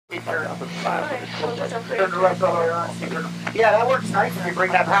turn the rest all the way around. Yeah, that works nice. If you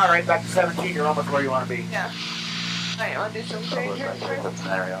bring that power right back to 17, you're almost where you want to be. Yeah. Alright, want to do some change here? I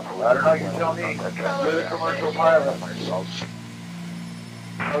don't know, you tell me. You're the commercial pilot.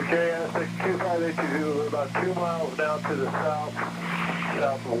 Okay, S62582, we're about 2 miles down to the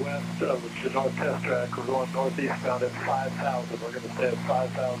southwest of the north test track. We're going northeastbound at 5,000. We're going to stay at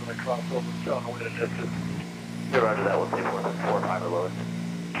 5,000 and cross over on the way to distance. Yeah, roger that. We'll see more than 4 or 5 or lower.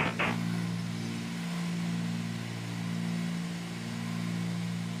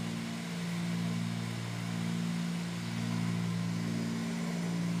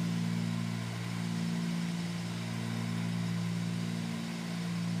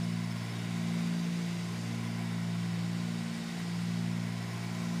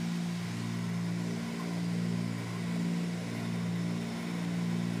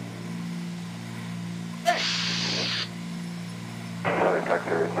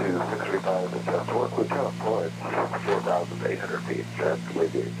 Sector 2635, adjust work with current points, 4,800 feet, just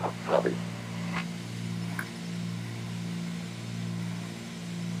leaving southeast.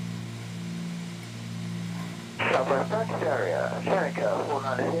 Southwest practice area, Shanka,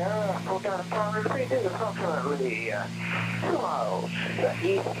 490 Sierra, 4,500 feet is approximately 2 miles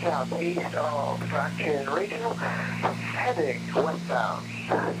east-southeast of Fraction Regional, heading westbound,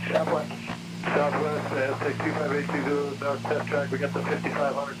 southwest. Southwest, S62582, north test track. We got the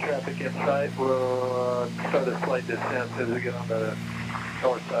 5500 traffic in sight. We'll start a slight descent as we get on the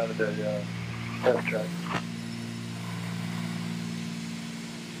north side of the test track.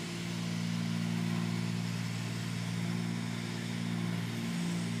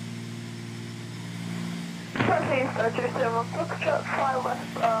 Northeast, Archer 7, Foxtrot, 5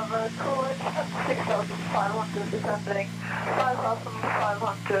 west of Coolidge, 6,500 descending,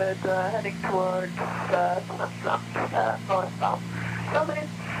 5,500 heading towards northbound. Somebody.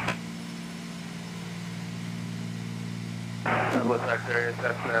 Southwest sector area,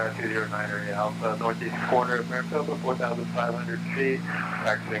 that's 209 area Alpha, northeast corner of Maricopa, 4,500 feet,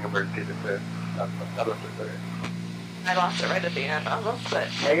 practicing emergency descent. Southwest area. I lost it right at the end almost, but.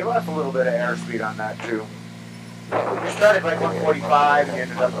 Yeah, you lost a little bit of airspeed on that too. You started like 145 and you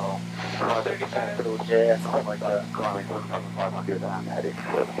ended up 35. yeah, something like that. I'm heading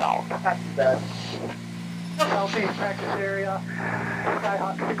south. Not too bad. Southeast practice area,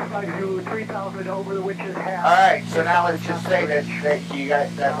 Skyhawk 650, 3,000 over the witch's hat. Alright, so now let's just say that you got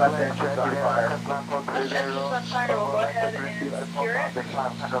that left engine's on fire. Left engine's on fire, we'll go ahead and secure it.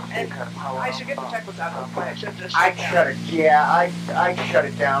 And I should get the checklist out of the way. I should just I'd shut it, yeah, I'd shut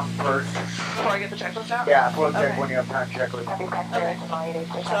it down first. before I get the checklist out? Yeah, before the check Okay. when you have time to check it. Okay.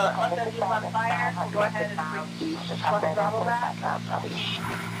 So left engine's on fire, go ahead and bring the throttle back.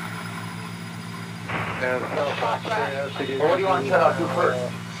 And southwest area, Well, what do you want to shut off to first?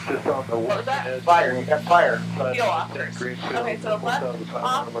 just on the What was that? edge. Fire, you got fire. Fuel off first. Greenfield, Okay, so left 4,500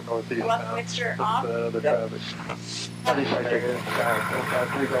 off, northeast left bound. mixture Just, off, the traffic. and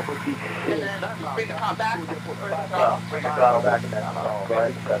then bring the top back, or the throttle. Bring the throttle back and then stall,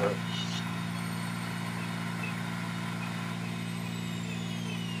 right? Better.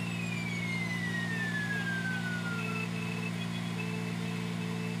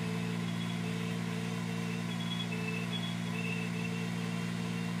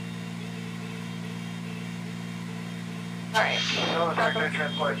 Alright,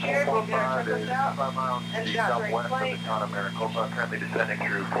 Here, we'll get our checklist out. 5 miles And east got southwest of right the town of Maricopa, currently descending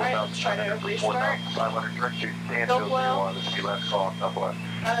through Alright, let's try to 4,500, restart. 4,500 direct to Stanfield, Don't blow. 01, this is your last call, southwest.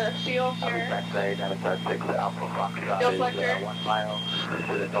 Fuel I'll be here. back say 976 Alpha Fox Fuel is selector. 1 mile to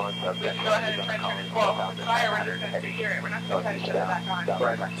the north of the Go ahead and try to turn it. Well, the fire, we're just going to secure it. We're not going to try to shut it back on.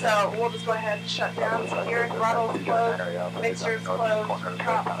 So we'll just go ahead and shut down. Secure it. Throttle's closed. Mixer's closed.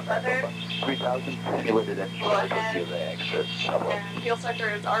 Top feathered. 3,000 simulated Go entry to ahead. the exit. And fuel sector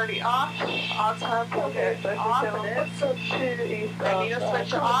is already off. Aux hub is off. It is. I need to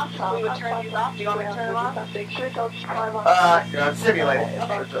switch it off. We would turn these off. Do you want me to turn them off? Simulate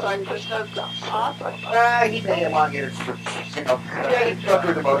it. Okay, so I push those off. He may want you to, you know, go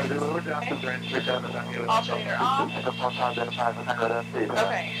through the motions. Alternator off. Okay, take care of the good engine.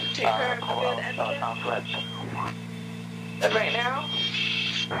 And right now,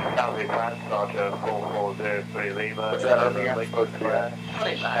 Southeast line, Delta 440 Lima. What's that on the Lake Coast Line,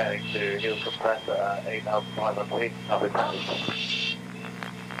 25. heading to Hill Compressor, 8,500 feet, Southeast line.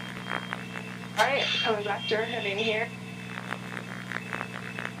 Alright, coming back to our heading here.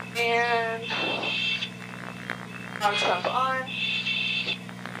 And Aux pump on.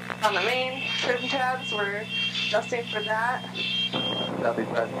 On the main trim tabs, we're adjusting for that.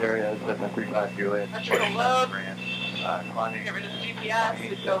 Southeast line area is 735 fuel in. Electrical load. get rid of the GPS,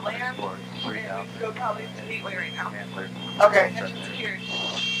 we'd go land, and we'd go probably to Gateway right now. Okay. Engine secured.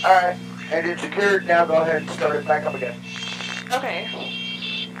 Alright. Engine secured. Now go ahead and start it back up again. Okay.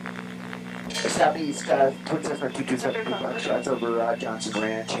 Southeast, Twin Cessna 227 Foxtrot over Johnson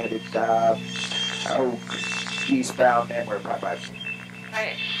Ranch, headed eastbound and we're 55.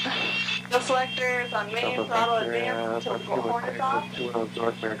 Alright. No selectors on main, throttle advance until the horn is off.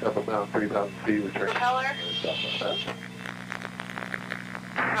 North America, up about 3,000 feet, return. Propeller.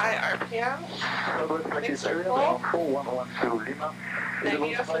 High RPM. Mixer full. 4112 Lima.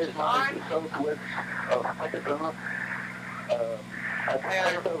 Magneto switch is on. Southwest of Pacatona. At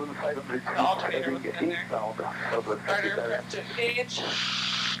 5,500 The alternator was in there. eastbound, southwest Starter Pacatona. press to engage.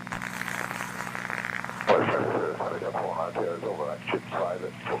 Over at Chip 5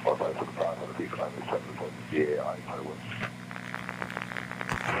 at 445 to the top of the decline, 7 points, GAI, Highway.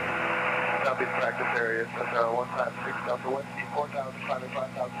 Southeast practice area, Cessna 156 Delta Whiskey, 4,500,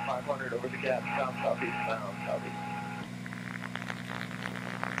 5,500 over the gap, southeast bound, southeast.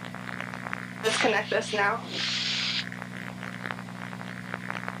 Disconnect this now.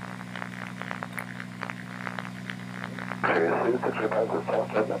 Central Passes South,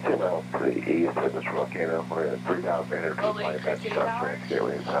 2 miles to the east of this volcano. We're at 3,800 feet, Only 25 15 South hours. Ranch,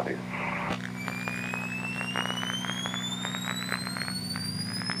 Gateway, southeast.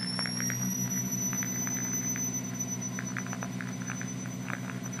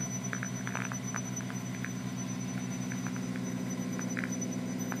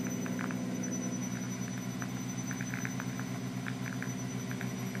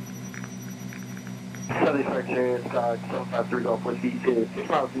 Southeast practice area, 753 Golf Whiskey, is 6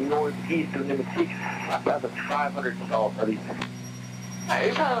 miles northeast of Limit 6, 5,500 south, southeast. Alright,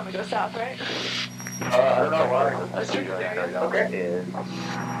 you probably want me to go south, right? I don't know why. Let's drink there. Okay. Is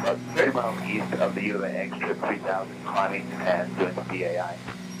about 30 miles east of the U of A exit 3000, climbing and doing the BAI.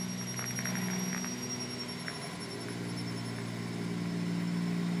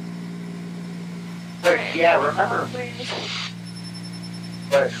 But yeah, remember.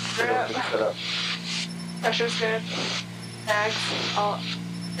 But Grip. Pressure's good. Tags. All.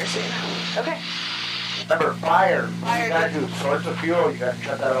 You're seeing. Okay. remember, fire. Fire, You gotta do source of fuel. You gotta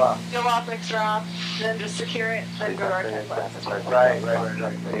shut that off. Fuel off, mixer off, then just secure it, then go to our test left. Right.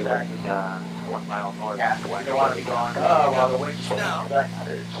 Exactly. 1 mile north. Yeah, you don't want to be going, oh, well, the wind's No.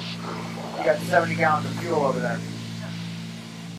 You got 70 gallons of fuel over there.